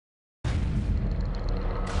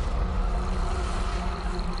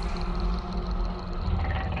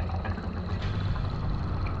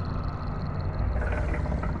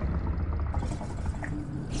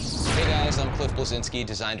Blazinski,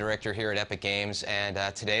 design director here at Epic Games, and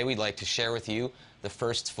today we'd like to share with you the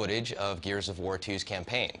first footage of Gears of War 2's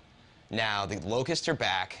campaign. Now, the Locusts are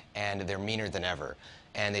back, and they're meaner than ever.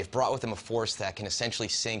 And they've brought with them a force that can essentially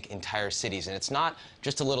sink entire cities. And it's not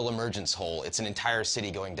just a little emergence hole, it's an entire city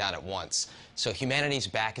going down at once. So humanity's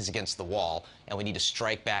back is against the wall, and we need to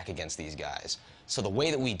strike back against these guys. So the way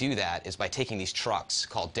that we do that is by taking these trucks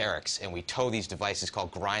called derricks, and we tow these devices called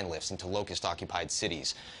grind lifts into Locust-occupied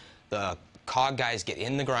cities. The COG guys get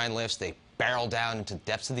in the grind lifts, they barrel down into the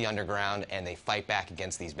depths of the underground, and they fight back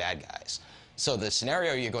against these bad guys. So the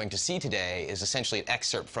scenario you're going to see today is essentially an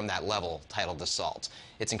excerpt from that level titled Assault.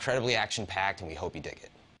 It's incredibly action-packed, and we hope you dig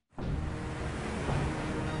it.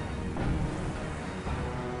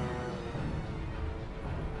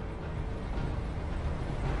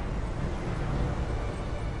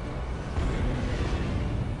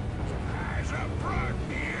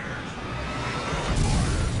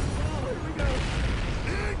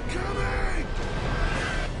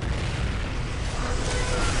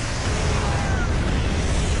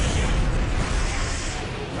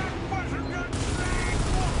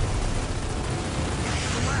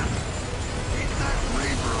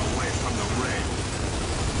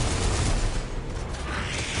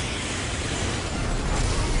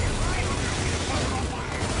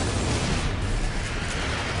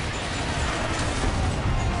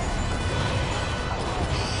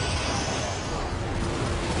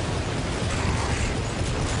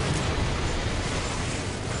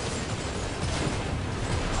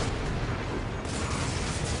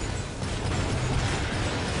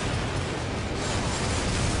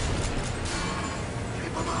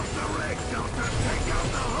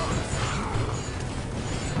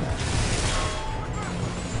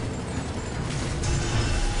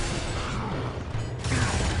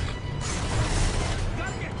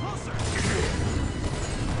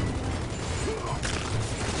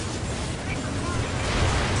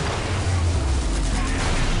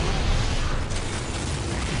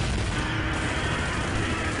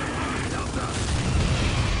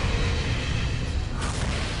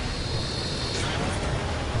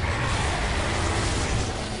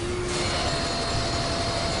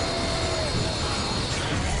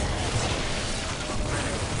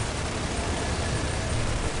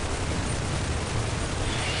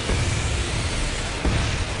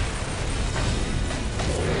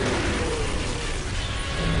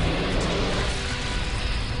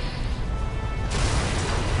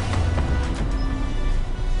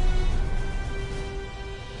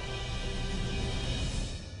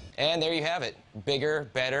 And there you have it. Bigger,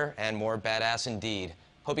 better, and more badass indeed.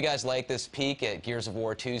 Hope you guys like this peek at Gears of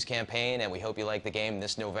War 2's campaign, and we hope you like the game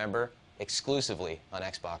this November, exclusively on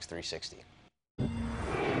Xbox 360.